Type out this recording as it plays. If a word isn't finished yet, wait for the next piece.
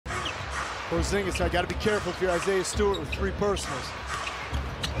Porzingis, I got to be careful if you're Isaiah Stewart with 3 personals.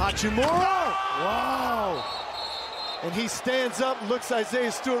 Hachimura! Wow! And he stands up, looks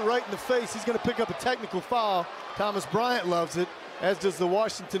Isaiah Stewart right in the face. He's going to pick up a technical foul. Thomas Bryant loves it, as does the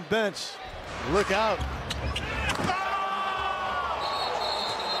Washington bench. Look out.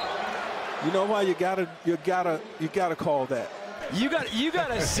 You know why you gotta call that. You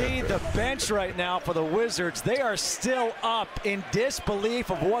gotta see the bench right now for the Wizards. They are still up in disbelief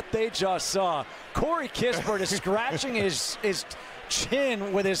of what they just saw. Corey Kispert is scratching his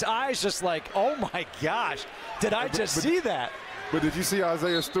chin with his eyes just like, oh my gosh, did I just see that? But did you see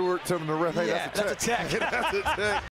Isaiah Stewart telling the ref, hey, yeah, that's a tech? That's a tech. That's a tech.